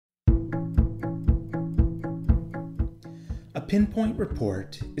A PiinPoint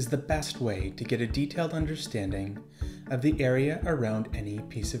report is the best way to get a detailed understanding of the area around any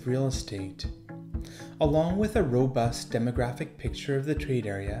piece of real estate. Along with a robust demographic picture of the trade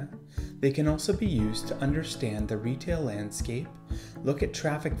area, they can also be used to understand the retail landscape, look at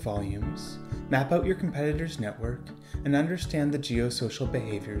traffic volumes, map out your competitors' network, and understand the geosocial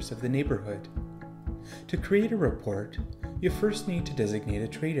behaviors of the neighborhood. To create a report, you first need to designate a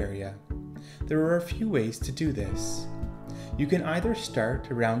trade area. There are a few ways to do this. You can either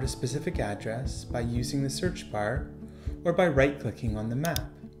start around a specific address by using the search bar or by right-clicking on the map.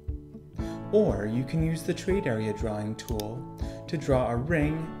 Or you can use the trade area drawing tool to draw a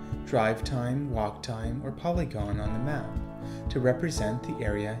ring, drive time, walk time, or polygon on the map to represent the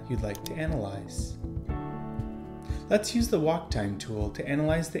area you'd like to analyze. Let's use the walk time tool to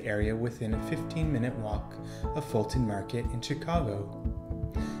analyze the area within a 15-minute walk of Fulton Market in Chicago.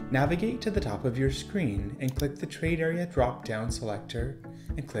 Navigate to the top of your screen and click the Trade Area drop-down selector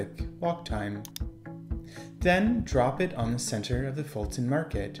and click Walk Time. Then drop it on the center of the Fulton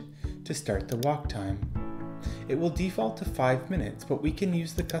Market to start the walk time. It will default to 5 minutes, but we can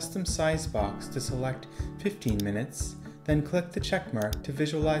use the custom size box to select 15 minutes, then click the check mark to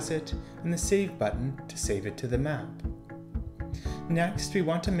visualize it and the Save button to save it to the map. Next, we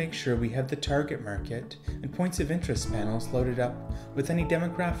want to make sure we have the target market and points of interest panels loaded up with any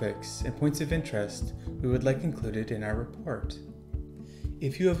demographics and points of interest we would like included in our report.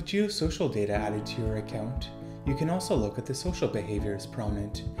 If you have geosocial data added to your account, you can also look at the social behaviors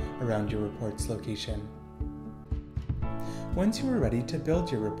prominent around your report's location. Once you are ready to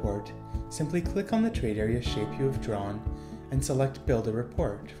build your report, simply click on the trade area shape you have drawn and select Build a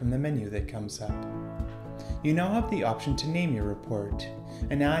Report from the menu that comes up. You now have the option to name your report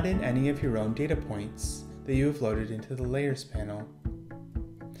and add in any of your own data points that you have loaded into the Layers panel.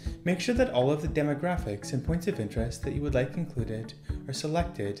 Make sure that all of the demographics and points of interest that you would like included are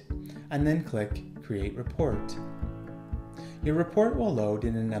selected, and then click Create Report. Your report will load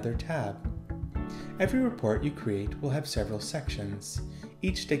in another tab. Every report you create will have several sections,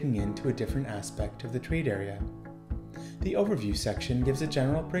 each digging into a different aspect of the trade area. The Overview section gives a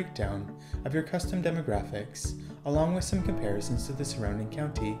general breakdown of your custom demographics, along with some comparisons to the surrounding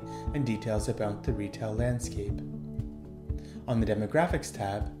county and details about the retail landscape. On the Demographics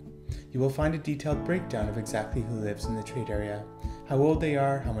tab, you will find a detailed breakdown of exactly who lives in the trade area, how old they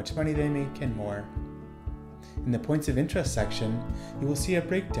are, how much money they make, and more. In the Points of Interest section, you will see a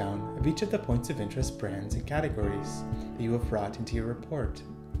breakdown of each of the points of interest brands and categories that you have brought into your report.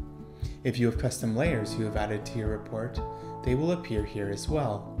 If you have custom layers you have added to your report, they will appear here as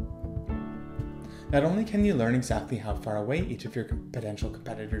well. Not only can you learn exactly how far away each of your potential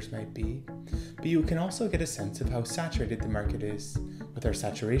competitors might be, but you can also get a sense of how saturated the market is with our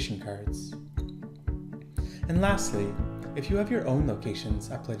saturation cards. And lastly, if you have your own locations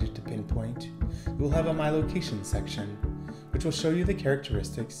uploaded to PiinPoint, you will have a My Location section, which will show you the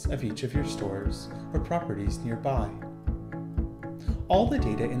characteristics of each of your stores or properties nearby. All the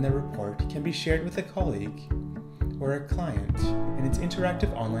data in the report can be shared with a colleague or a client in its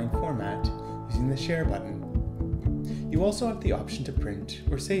interactive online format using the Share button. You also have the option to print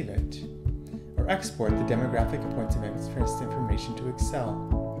or save it, or export the demographic and points of interest information to Excel.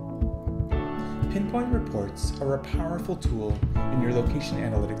 PiinPoint reports are a powerful tool in your location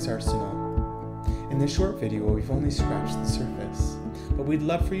analytics arsenal. In this short video, we've only scratched the surface, but we'd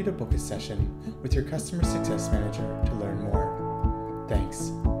love for you to book a session with your Customer Success Manager to learn more.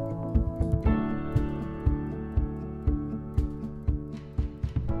 Thanks.